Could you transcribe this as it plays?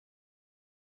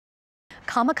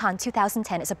Comic-Con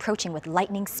 2010 is approaching with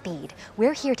lightning speed.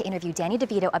 We're here to interview Danny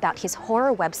DeVito about his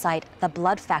horror website,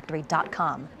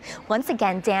 thebloodfactory.com. Once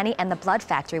again, Danny and the Blood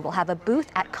Factory will have a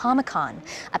booth at Comic-Con,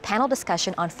 a panel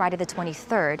discussion on Friday the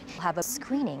 23rd. We'll have a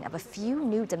screening of a few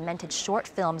new demented short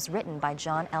films written by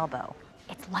John Elbow.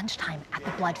 It's lunchtime at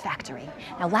the Blood Factory.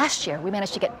 Now last year, we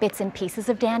managed to get bits and pieces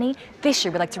of Danny. This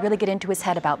year, we'd like to really get into his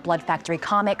head about Blood Factory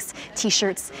comics,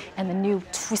 t-shirts, and the new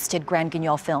twisted Grand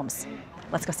Guignol films.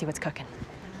 Let's go see what's cooking.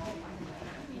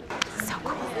 So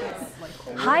cool.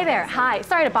 Hi there, hi.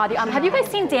 Sorry to bother you. Have you guys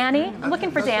seen Danny? I'm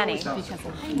looking for Danny.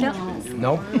 No?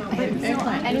 No.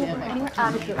 Anyone?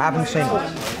 Haven't seen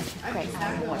it. Great.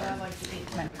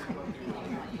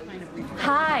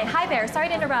 Hi there. Sorry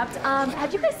to interrupt.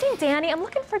 Have you guys seen Danny? I'm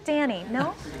looking for Danny.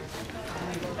 No?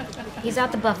 He's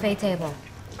at the buffet table.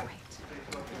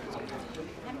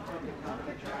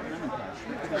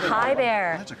 Hi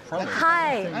there. That's a cruller.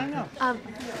 Hi. I don't know.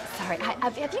 Sorry.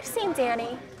 Have you seen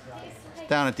Danny?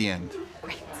 Down at the end.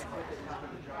 Great.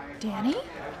 Danny?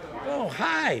 Oh,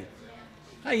 hi.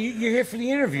 Hi, you're here for the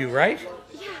interview, right?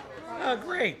 Yeah. Oh,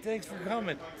 great. Thanks for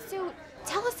coming. So,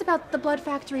 tell us about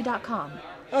thebloodfactory.com.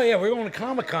 Oh, yeah, we're going to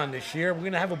Comic-Con this year. We're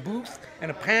going to have a booth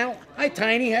and a panel. Hi,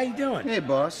 Tiny. How you doing? Hey,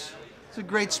 boss. It's a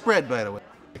great spread, by the way.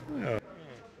 Oh.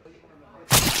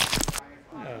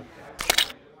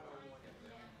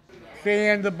 See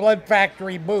you in the Blood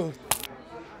Factory booth.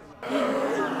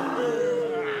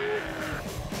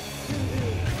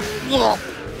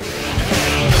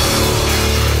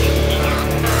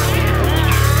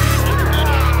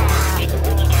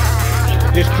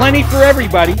 There's plenty for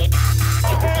everybody.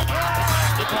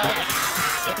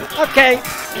 Okay,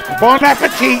 bon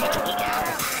appetit.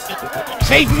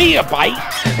 Save me a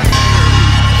bite.